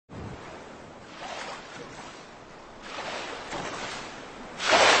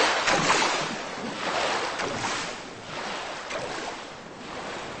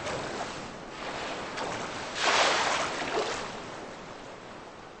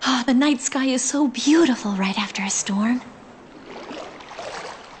The night sky is so beautiful right after a storm.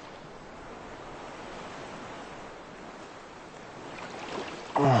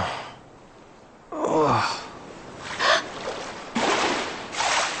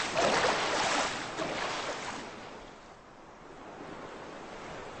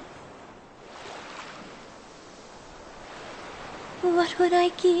 What would I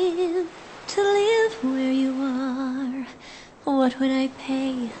give to live where you are? What would I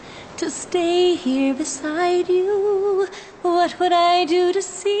pay to stay here beside you? What would I do to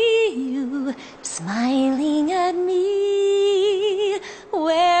see you smiling at me?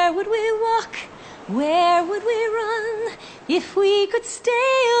 Where would we walk? Where would we run? If we could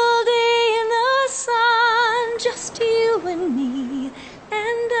stay all day in the sun, just you and me,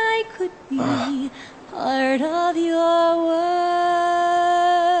 and I could be part of your world.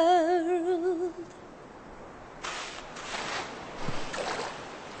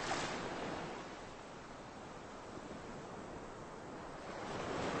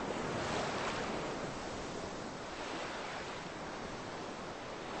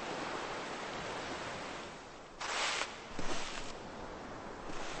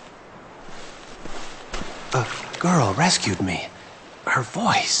 A girl rescued me. Her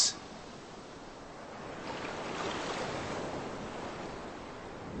voice.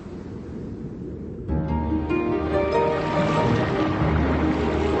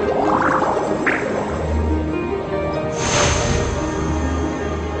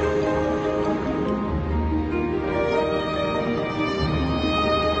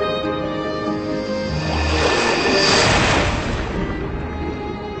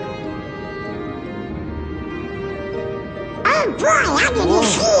 Boy, I didn't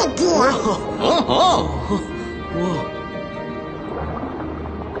see it, dear. Whoa.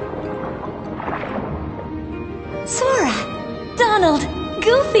 Sora! Donald!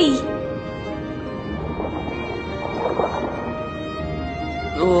 Goofy!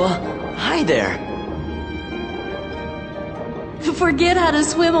 Hi there. Forget how to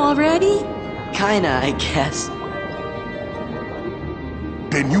swim already? Kinda, I guess.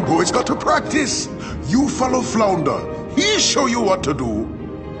 Then you boys got to practice. You follow Flounder. He'll show you what to do.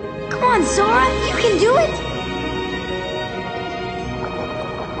 Come on, Sora, you can do it.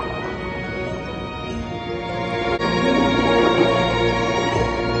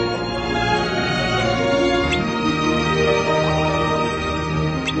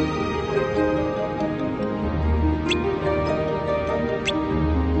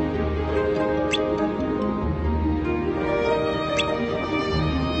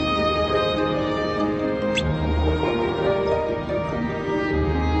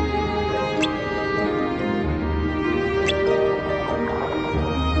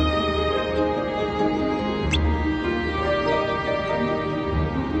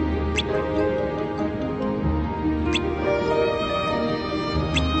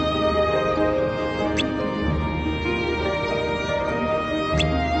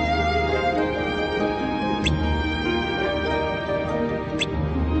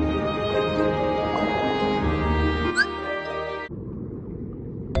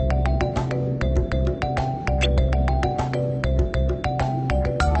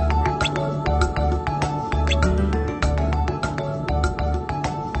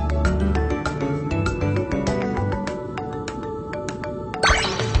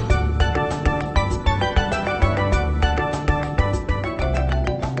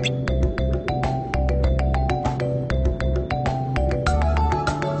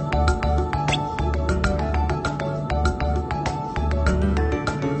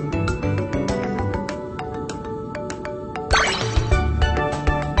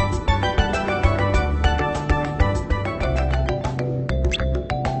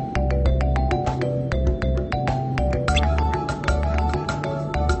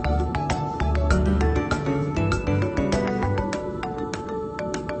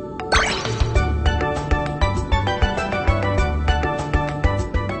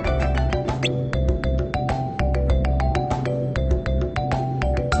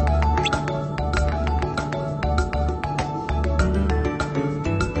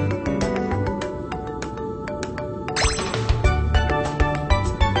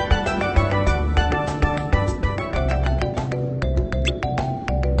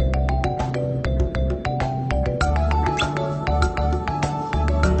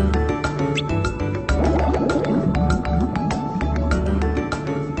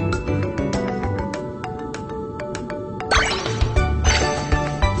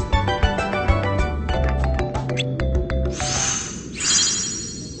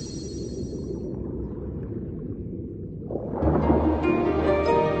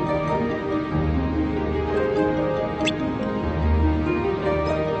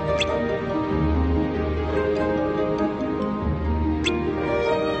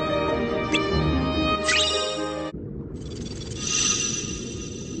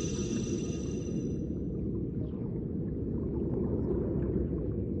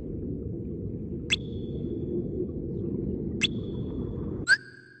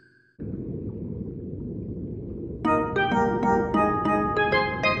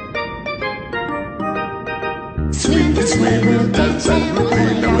 Swim this way, we'll dance and we'll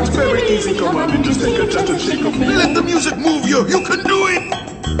play. Now it's very easy, come on and just take a chance and shake a thing. Let the music move you. You can do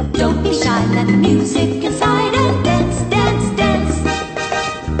it. Don't be shy, let the music inside and dance, dance, dance.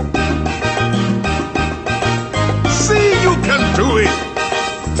 See, you can do it.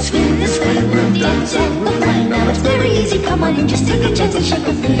 Swim this way, we'll dance and we'll play. Now it's very easy, come on and just take a chance and shake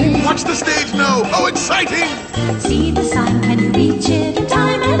a thing. Watch the stage now. How exciting. See the sign, can you reach it in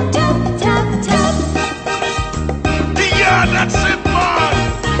time? And tap, tap, tap. Yeah, that's it,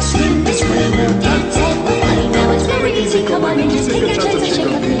 man. Swim this way, we'll dance and we'll play. Now it's very easy, come on and just take a chance and shake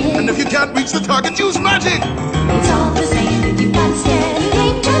a thing. And if you can't reach the target, use magic. It's all the same if you got steady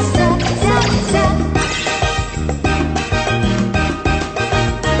aim, just zap, zap, zap.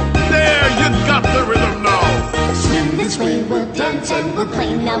 There, you got the rhythm now. Swim this way, we'll dance and we'll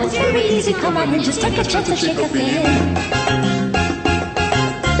play. Now it's very easy, come on and just take a chance and shake a thing.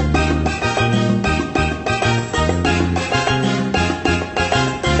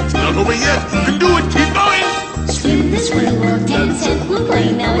 Not over yet. You can do it. Keep going. Swim this way, we'll dance and we'll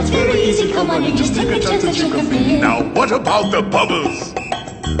play. Now it's very easy, come on and just take a chance and shake a thing. Now, what about the bubbles?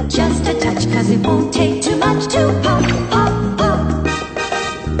 Just a touch, cause it won't take too much to pop, pop, pop.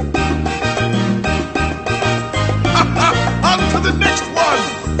 On to the next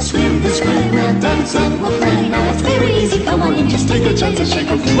one. Swim this way, we'll dance and we'll play. Now it's very easy, come on and just take a chance and shake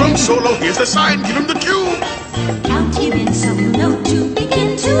a thing. Drum solo. Here's the sign. Give him the cue. Count him in so you know to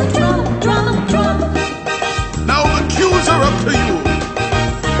begin to drum, drum, drum. Now the cues are up to you.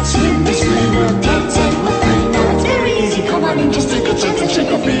 Swim this way, we'll dance and we'll play. Now it's very easy, come on and just take a chance and shake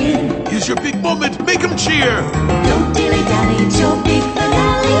a thing. Here's your big moment. Make him cheer. Don't dilly-dally, it's your big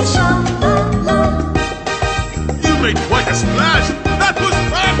finale. Sha-la-la. You made quite a splash. That was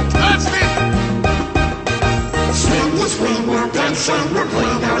fantastic. Swim this way, we'll dance and we'll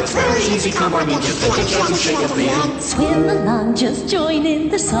play. Now it's very easy, come on and just take a chance and shake a thing. Swim along, just join in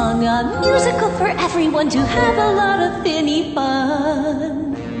the song. A musical for everyone to have a lot of finny fun.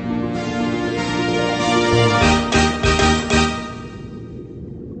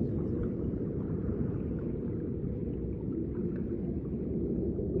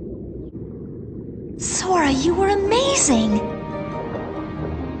 Sora, you were amazing.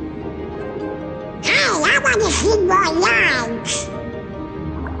 Hey, I want to see more lines.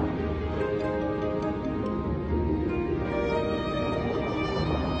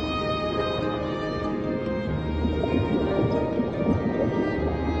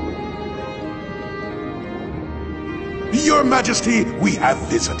 Your Majesty, we have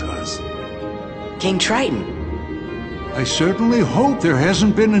visitors. King Triton. I certainly hope there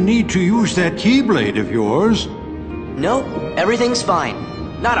hasn't been a need to use that keyblade of yours. Nope, everything's fine.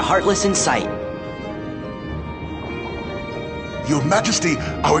 Not a heartless in sight. Your Majesty,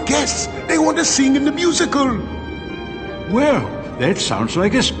 our guests, they want to sing in the musical. Well, that sounds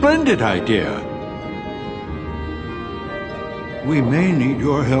like a splendid idea. We may need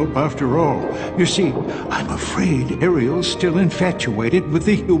your help after all. You see, I'm afraid Ariel's still infatuated with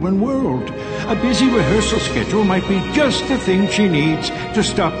the human world. A busy rehearsal schedule might be just the thing she needs to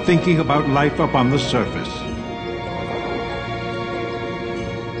stop thinking about life up on the surface.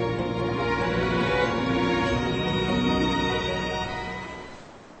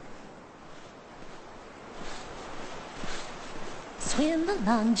 Swim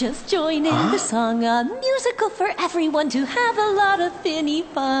along, just join in the song. A musical for everyone to have a lot of finny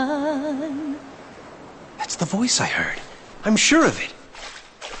fun. That's the voice I heard. I'm sure of it.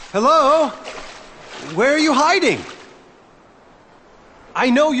 Hello? Where are you hiding? I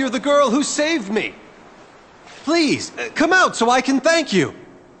know you're the girl who saved me. Please, come out so I can thank you.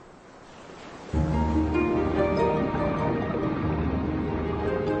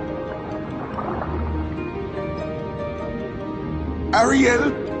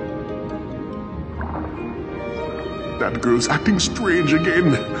 Ariel? That girl's acting strange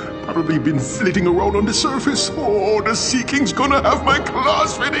again. Probably been flitting around on the surface. Oh, the Sea King's gonna have my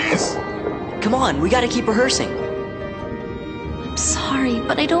claws for this. Come on, we gotta keep rehearsing. I'm sorry,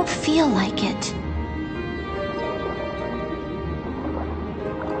 but I don't feel like it.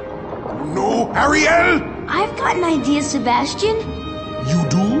 No, Ariel! I've got an idea, Sebastian. You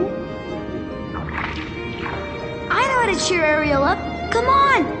do? I know how to cheer Ariel up. Come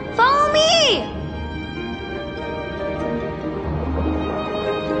on, follow me!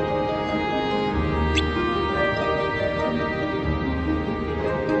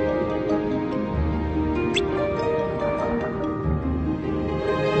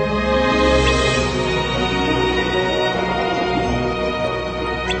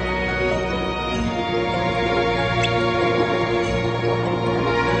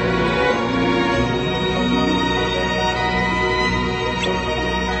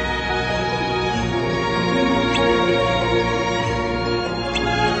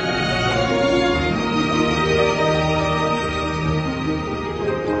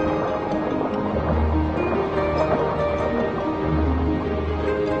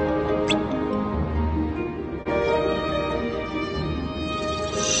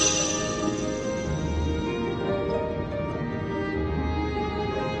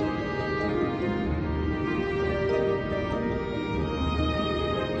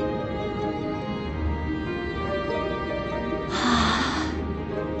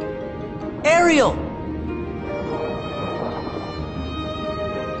 Ariel!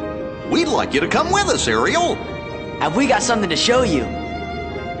 We'd like you to come with us, Ariel. Have we got something to show you?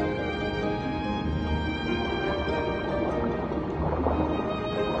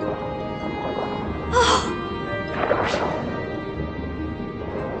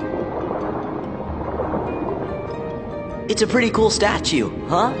 It's a pretty cool statue,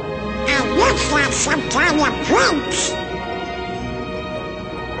 huh? It looks like some kind of prince.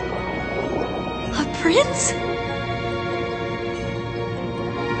 A prince?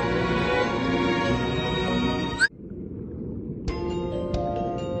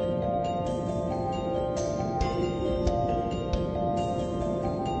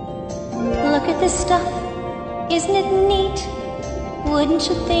 Look at this stuff. Isn't it neat? Wouldn't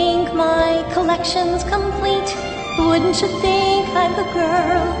you think my collection's complete? Wouldn't you think I'm the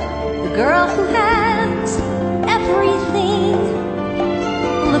girl who has everything?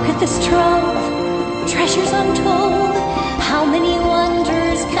 Look at this trove, treasures untold. How many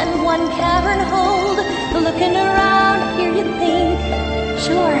wonders can one cavern hold? Looking around here you think,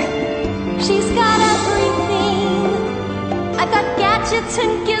 sure, she's got everything. I've got gadgets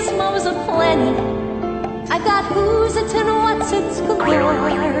and gizmos aplenty. I've got who's it and what's it's galore.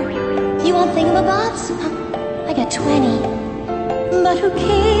 You want thingamabobs? I got 20. But who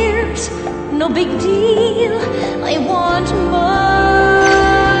cares? No big deal. I want more.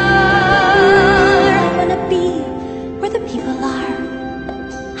 I wanna be where the people are.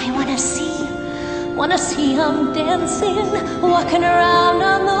 I wanna see them dancing, walking around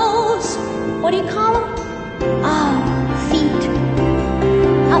on those, what do you call them? Oh, feet.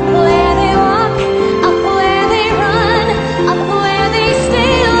 Up where they walk, up where they run, up where they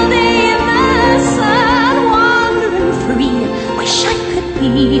stay all day in the sun, wandering free. Wish I could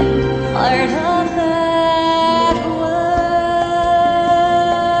be part of that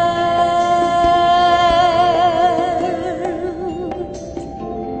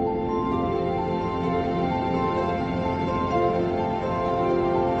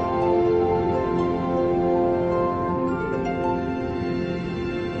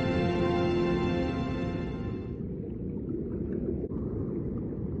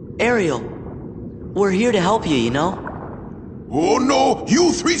Ariel, we're here to help you, you know? Oh no,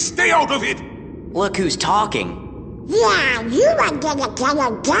 you three stay out of it! Look who's talking. Yeah, you were gonna tell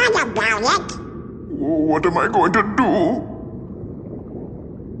your dad about it. What am I going to do?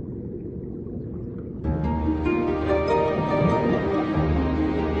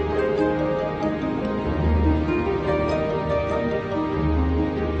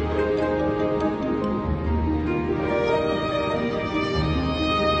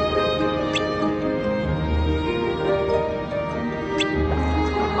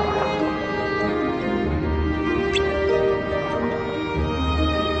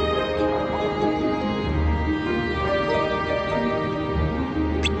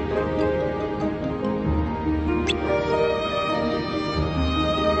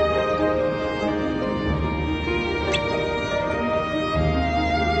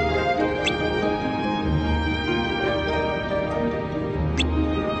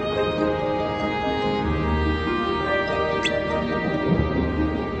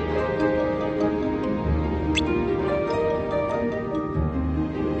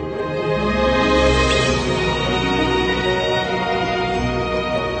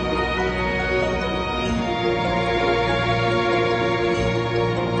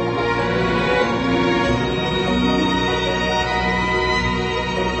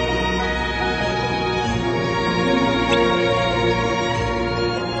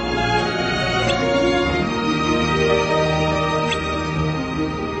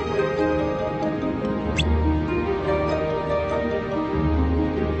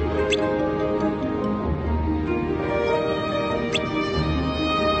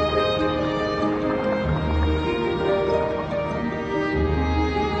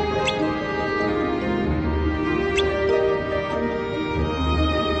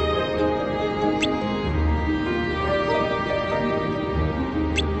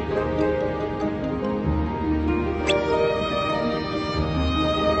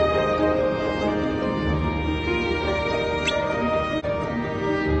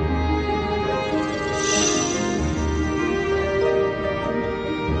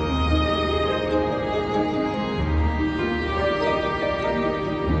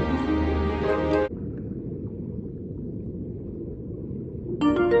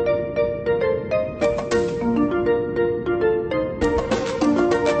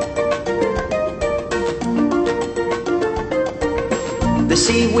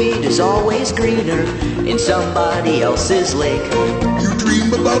 seaweed is always greener in somebody else's lake. You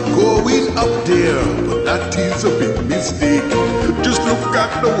dream about going up there, but that is a big mistake. Just look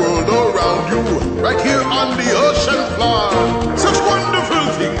at the world around you, right here on the ocean floor. Such wonderful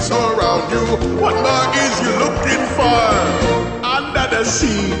things around you. What more is you looking for? Under the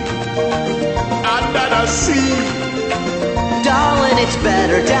sea, under the sea. Darling, it's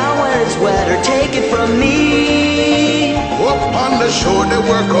better down where it's wetter. Take it from me. Up on the shore they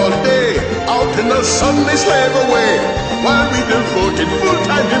work all day, out in the sun they slave away, while we devoted full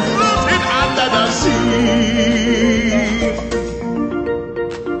time to floating under the sea.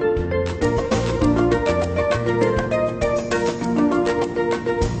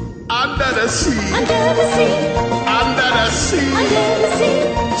 Under the sea, Under the sea, under the sea. under the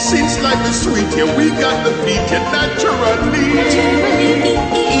sea. Since life is sweet here, we got the beat it naturally.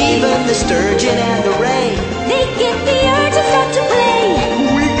 Even the sturgeon and the ray, They get the urge and start to play.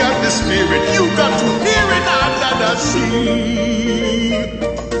 We got the spirit, you got to hear it under the sea.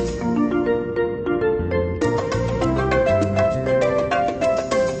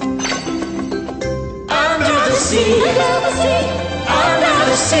 under the sea, Under the sea, under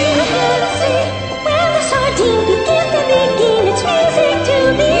the sea. under the sea. Where the sardine begin to begin, it's music to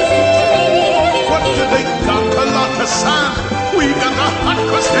me. What do they got? A lot of sand. We got a hot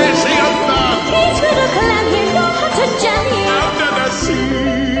crustacean man Each little clam here, no hot to jam here. under the sea.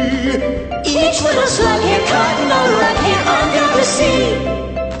 Each little slug here caught in a rut here under the sea.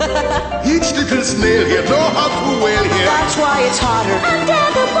 Each little snail here know how to whale here. That's why it's hotter Under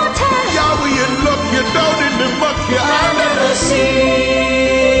the water. Yeah, we in luck here down in the muck here under the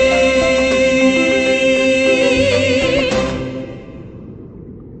sea.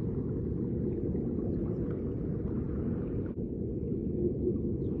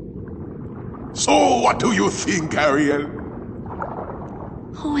 So what do you think, Ariel?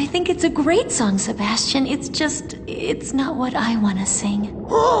 Oh, I think it's a great song, Sebastian. It's not what I want to sing.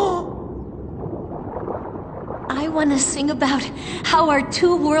 I want to sing about how our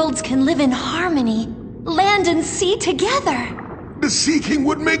two worlds can live in harmony, land and sea together. The Sea King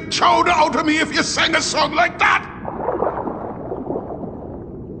would make chowder out of me if you sang a song like that.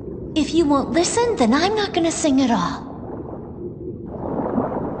 If you won't listen, then I'm not going to sing at all.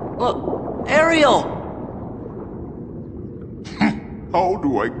 Look, Ariel! How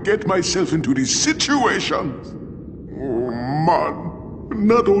do I get myself into these situations? Oh, man.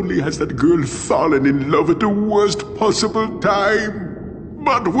 Not only has that girl fallen in love at the worst possible time,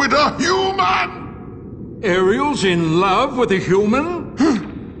 but with a human! Ariel's in love with a human?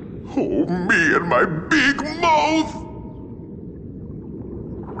 Oh, me and my big mouth!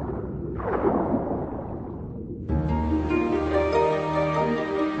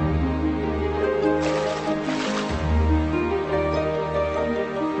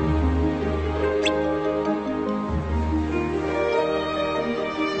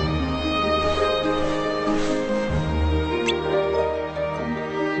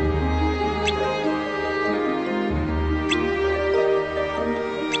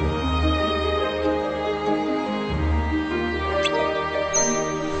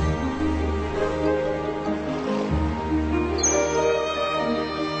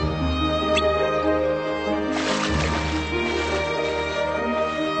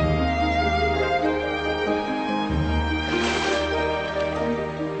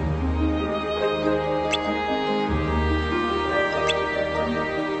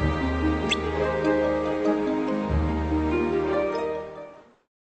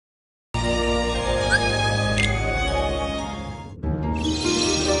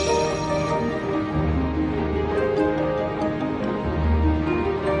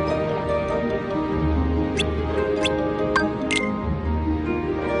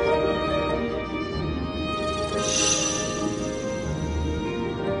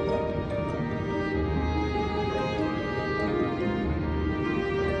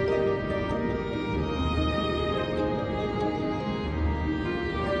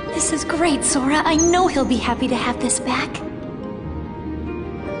 This is great, Sora. I know he'll be happy to have this back.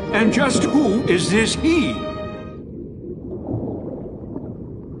 And just who is this he?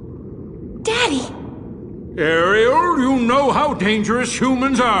 Daddy! Ariel, you know how dangerous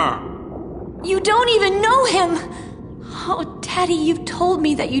humans are. You don't even know him! Oh, Daddy, you've told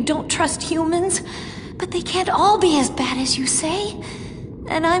me that you don't trust humans, but they can't all be as bad as you say.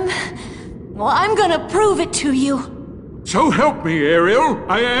 And I'm gonna prove it to you. So help me, Ariel.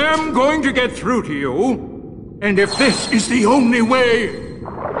 I am going to get through to you. And if this is the only way,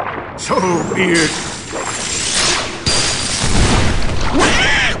 so be it.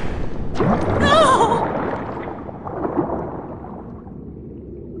 No!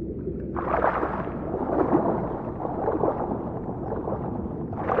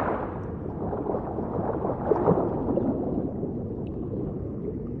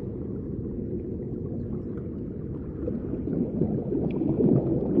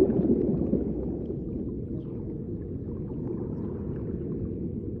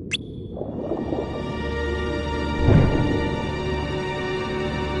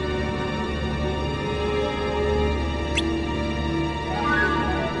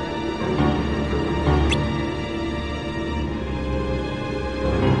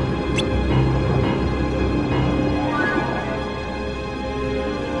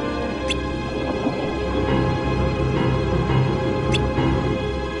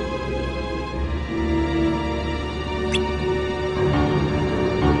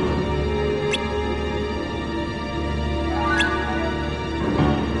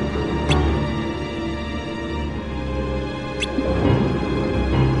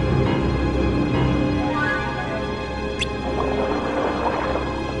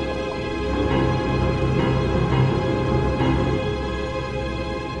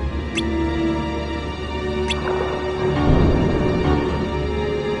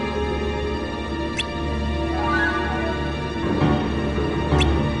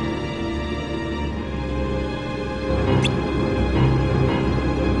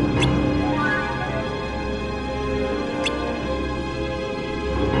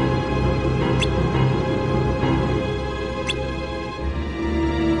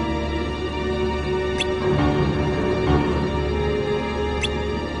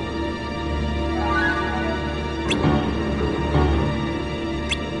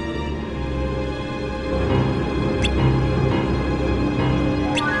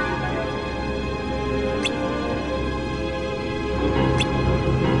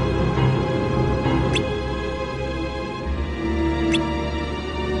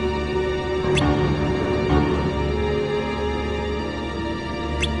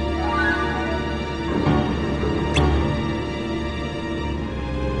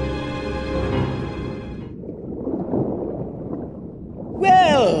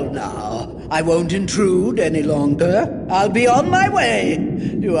 I won't intrude any longer. I'll be on my way.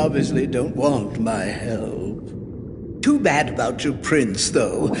 You obviously don't want my help. Too bad about your prince,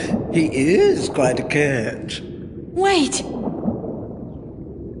 though. He is quite a catch. Wait!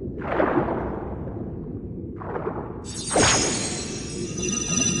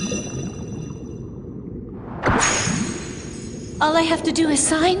 All I have to do is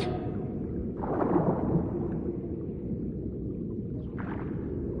sign?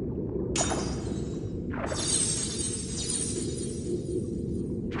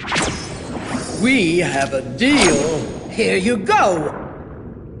 We have a deal. Here you go.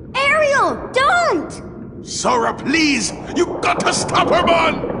 Ariel, don't! Sora, please! You got to stop her,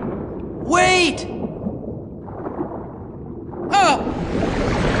 man! Wait! Oh!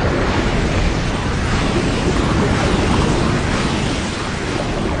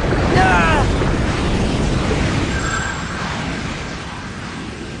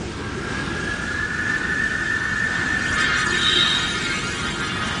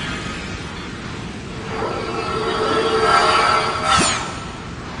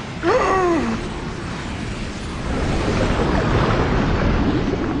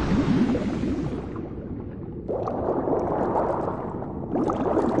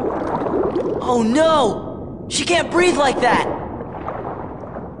 Oh no! She can't breathe like that!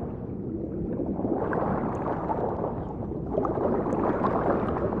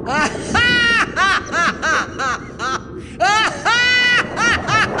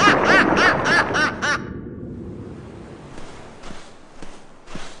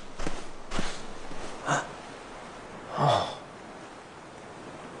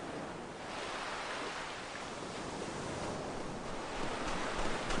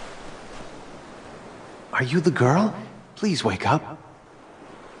 Are you the girl? Please wake up.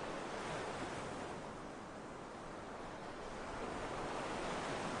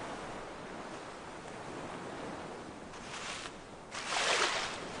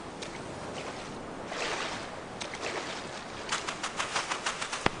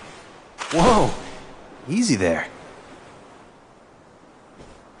 Whoa! Easy there.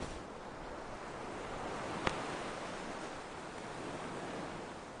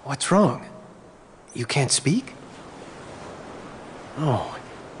 What's wrong? You can't speak? Oh,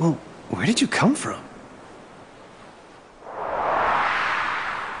 well, where did you come from?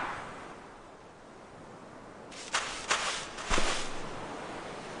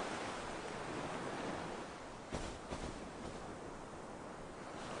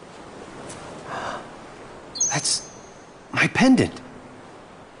 That's my pendant.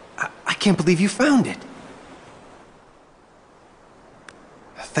 I can't believe you found it.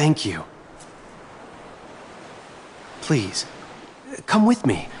 Thank you. Please, come with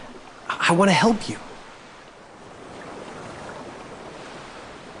me. I want to help you.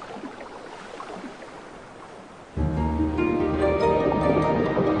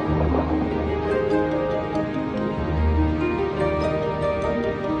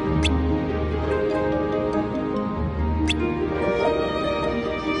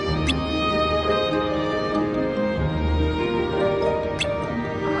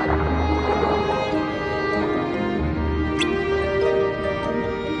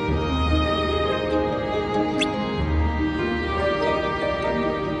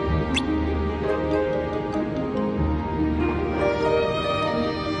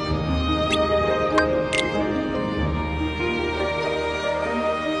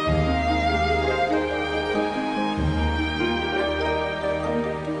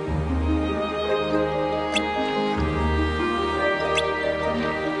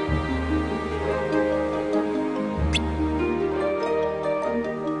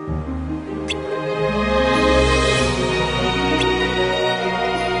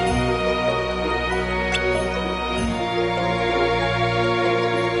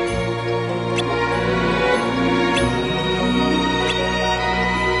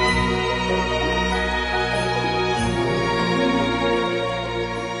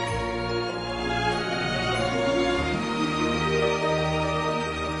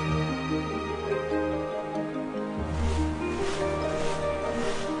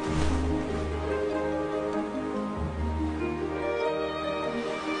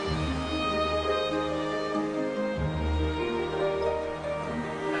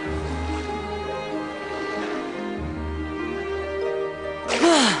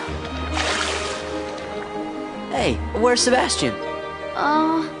 Hey, where's Sebastian?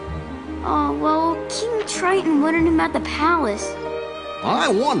 Well, King Triton wanted him at the palace. I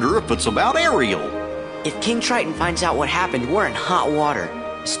wonder if it's about Ariel. If King Triton finds out what happened, we're in hot water.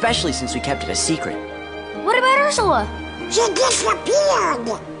 Especially since we kept it a secret. What about Ursula? She disappeared.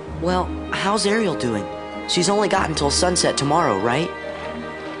 Well, how's Ariel doing? She's only got until sunset tomorrow, right?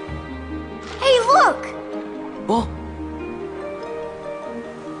 Hey, look! Well,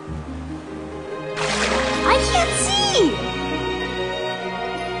 I can't see!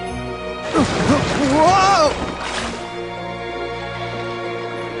 Whoa!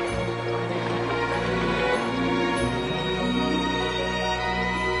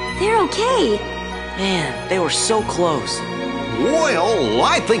 They're okay. man, they were so close. Well,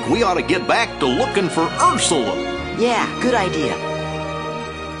 I think we ought to get back to looking for Ursula. Yeah, good idea.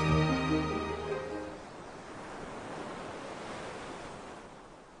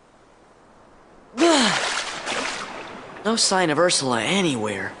 No sign of Ursula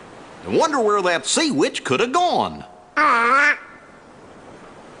anywhere. I wonder where that sea witch could have gone.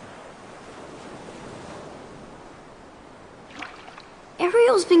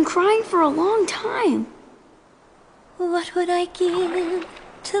 Ariel's been crying for a long time. What would I give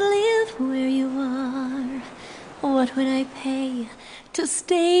to live where you are? What would I pay to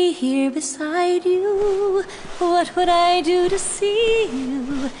stay here beside you? What would I do to see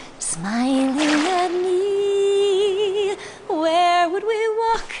you smiling at me? Where would we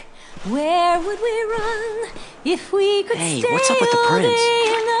walk? Where would we run? If we could Hey, stay what's up with the all prince? day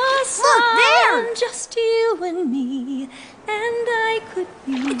in the sun. Look, there! Just you and me, and I could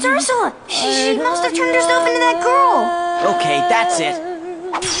be. It's Ursula! She must have turned herself into that girl! Okay, that's it.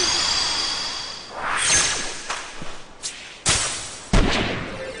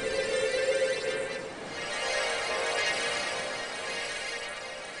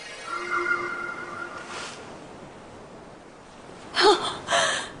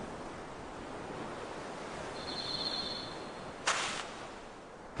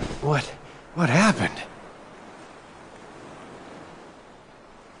 What happened?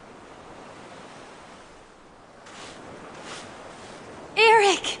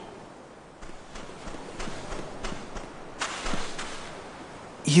 Eric!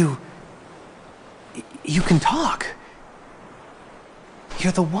 You can talk.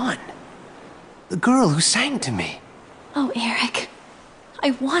 You're the one. The girl who sang to me. Oh, Eric.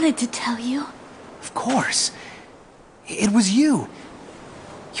 I wanted to tell you. Of course. It was you.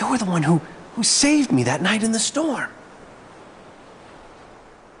 You're the one who saved me that night in the storm.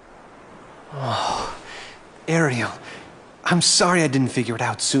 Oh, Ariel, I'm sorry I didn't figure it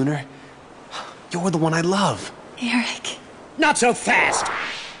out sooner. You're the one I love. Eric. Not so fast!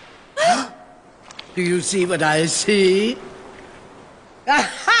 Do you see what I see?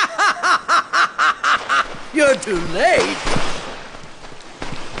 You're too late!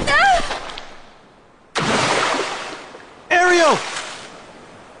 Ariel!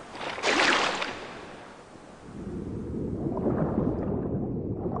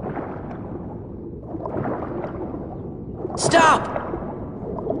 Stop!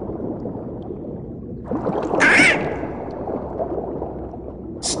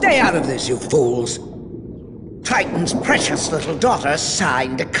 Stay out of this, you fools! Triton's precious little daughter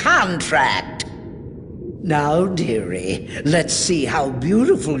signed a contract. Now, dearie, let's see how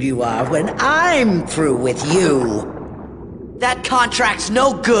beautiful you are when I'm through with you. That contract's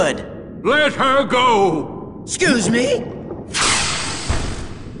no good! Let her go! Excuse me?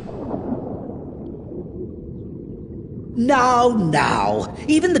 Now,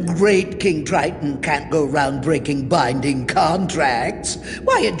 even the great King Triton can't go round breaking binding contracts.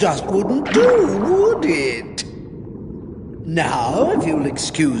 Why, it just wouldn't do, would it? Now, if you'll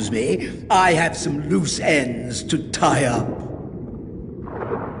excuse me, I have some loose ends to tie up.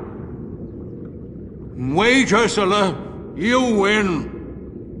 Wait, Ursula. You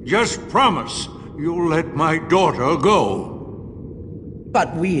win. Just promise you'll let my daughter go.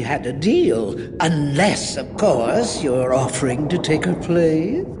 But we had a deal, unless, of course, you're offering to take her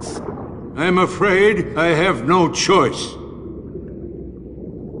place. I'm afraid I have no choice.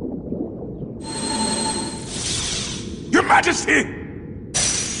 Your Majesty!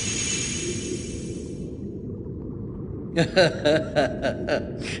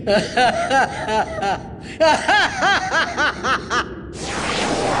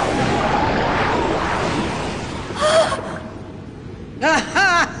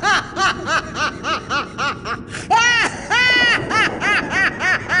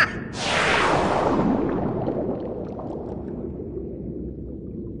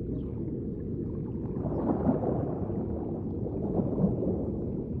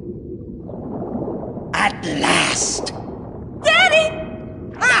 At last! Daddy!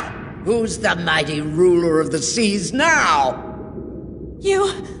 Who's the mighty ruler of the seas now? You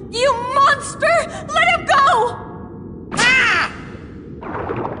monster! Let him go!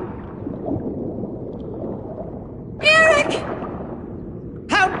 Eric!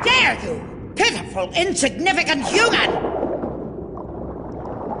 How dare resentful, insignificant human!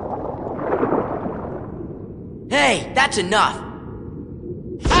 Hey, that's enough.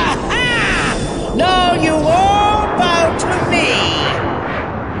 Ha-ha! Now you all bow to me!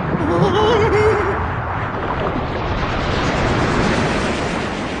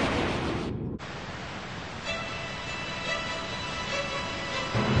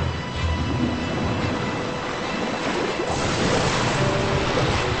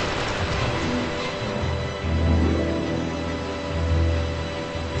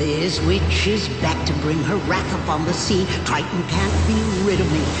 This witch is back to bring her wrath upon the sea. Triton can't be rid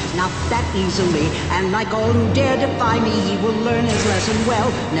of me, not that easily. And like all who dare defy me, he will learn his lesson well.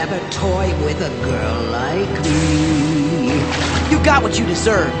 Never toy with a girl like me. You got what you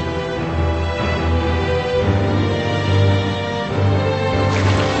deserved.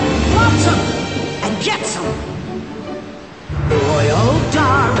 Flotsam and jetsam. Royal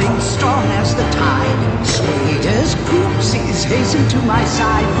darling, strong as the tide, sweet as poopsies, hasten to my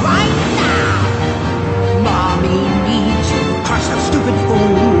side right now. Mommy needs you, crush those stupid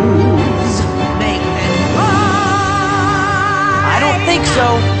fools, make them run. I don't think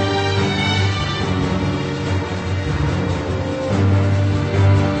so.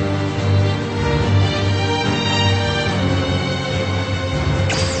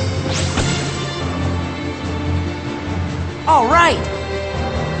 All right.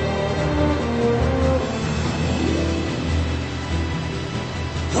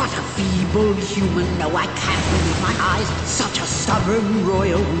 What a feeble human, no, I can't believe my eyes. Such a stubborn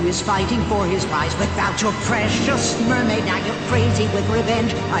royal who is fighting for his prize. Without your precious mermaid, now you're crazy with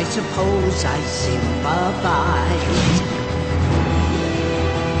revenge. I suppose I sympathize.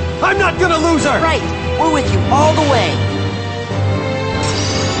 I'm not gonna lose her! Right, we're with you all the way.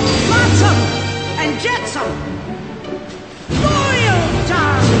 Flotsam and jetsam. Royal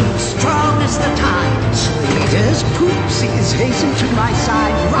darling, strong as the tide, sweet as poopsies, hasten to my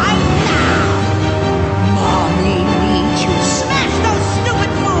side right now. Mommy needs you, smash those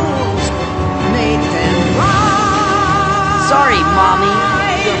stupid fools, make them run. Sorry, Mommy.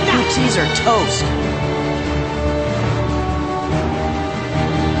 Your poopsies are toast.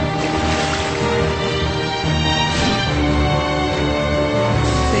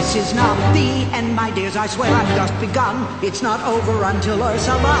 This is not the end, my dears, I swear I've just begun. It's not over until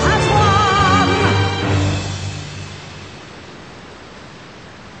Ursula has won!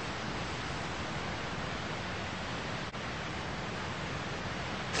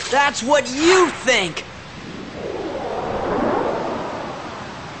 That's what you think!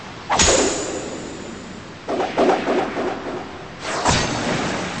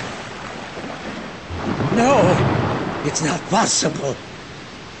 No, it's not possible.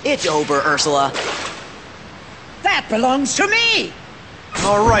 It's over, Ursula. That belongs to me!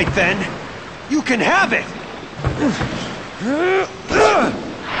 All right, then. You can have it!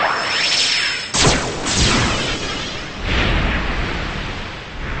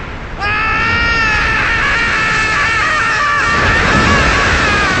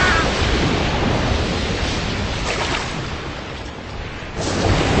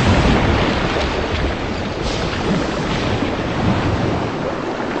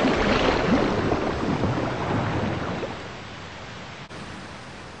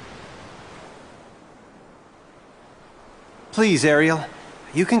 Please, Ariel.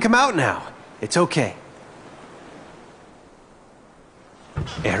 You can come out now. It's okay.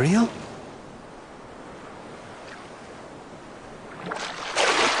 Ariel?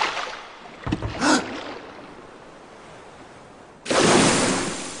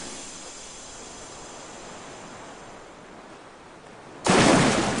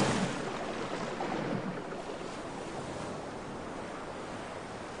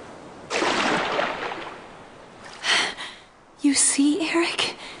 You see,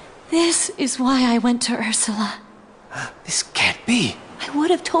 Eric? This is why I went to Ursula. This can't be. I would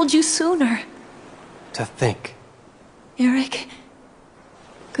have told you sooner. To think. Eric,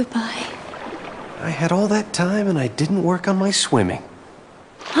 goodbye. I had all that time and I didn't work on my swimming.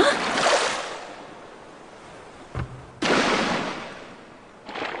 Huh?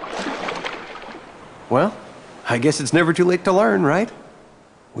 Well, I guess it's never too late to learn, right?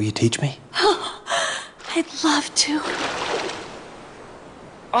 Will you teach me? I'd love to.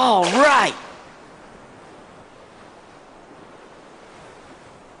 All right!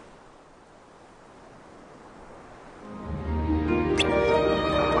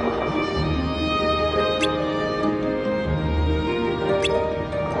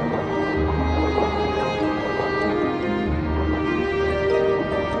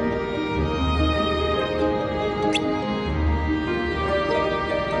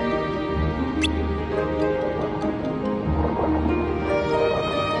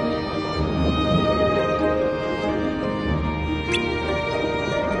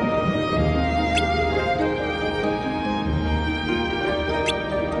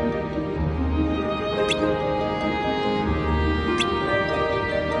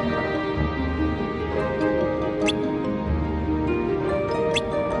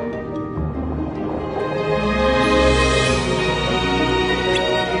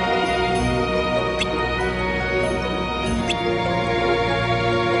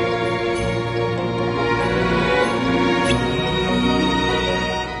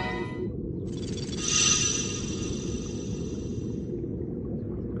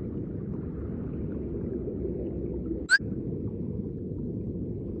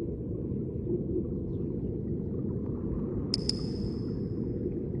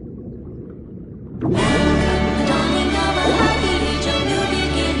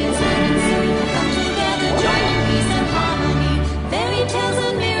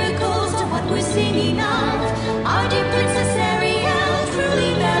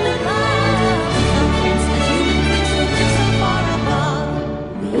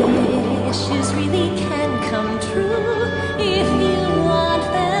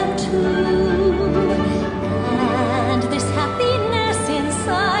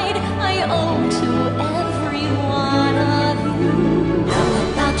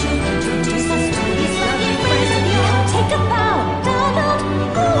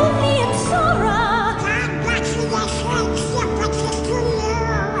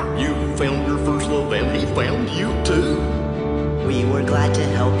 found your first love and he found you too. We were glad to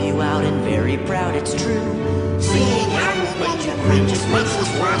help you out and very proud, it's true. Seeing how we made you grin just makes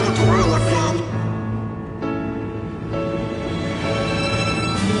us want to twirl a fin.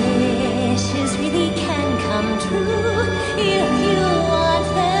 Wishes really can come true if you want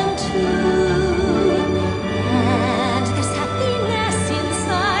them to. And this happiness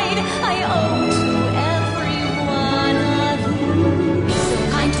inside I owe to every one of you. Be so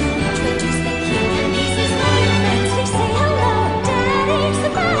kind to each way to the king and these his loyal friends. We say hello, Daddy,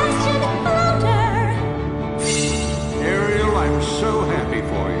 Sebastian, Flounder. Ariel, I'm so happy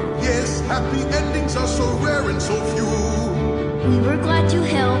for you. Yes, happy endings are so rare and so few. We were glad to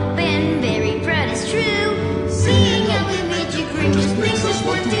help and very proud, it's true. Seeing how we made you grin just makes us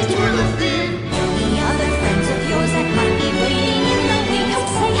want to twirl a fin. Any other friends of yours that might be waiting in the wing, come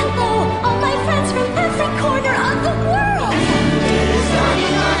say hello, all my friends from every corner of the world.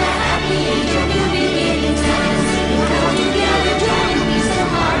 Starting on a happy age of new beginnings, and we're all together trying to be some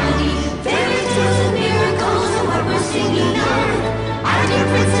harmony. Fairy tales and miracles are what we're singing of. Our dear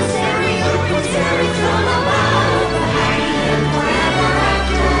Princess Ariel, Prince Eric from above. Happy and forever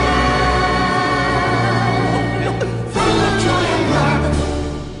after. Full of joy and love.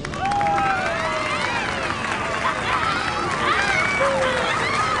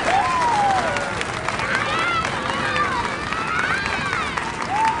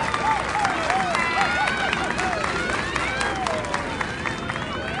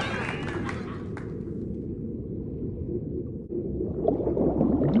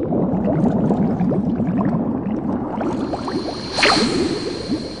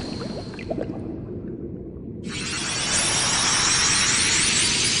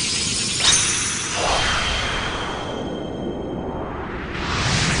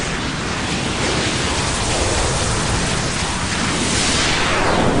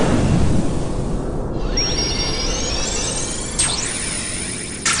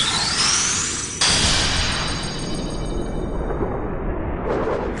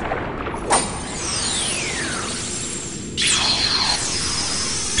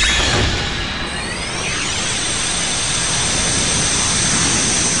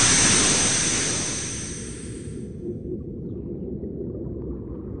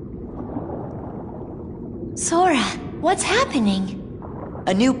 Sora, what's happening?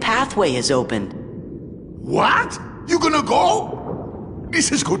 A new pathway has opened. What? You gonna go?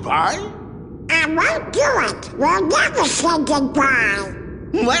 This is goodbye? I won't do it. We'll never say goodbye.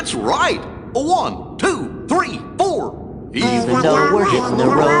 That's right. 1, 2, 3, 4. Even though we're hitting the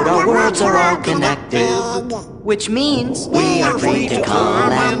road, our worlds are all connected. Which means we are free to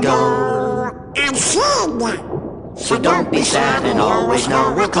come and go. And sing. So don't be sad and always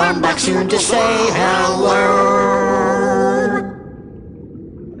know we'll come back soon to say hello.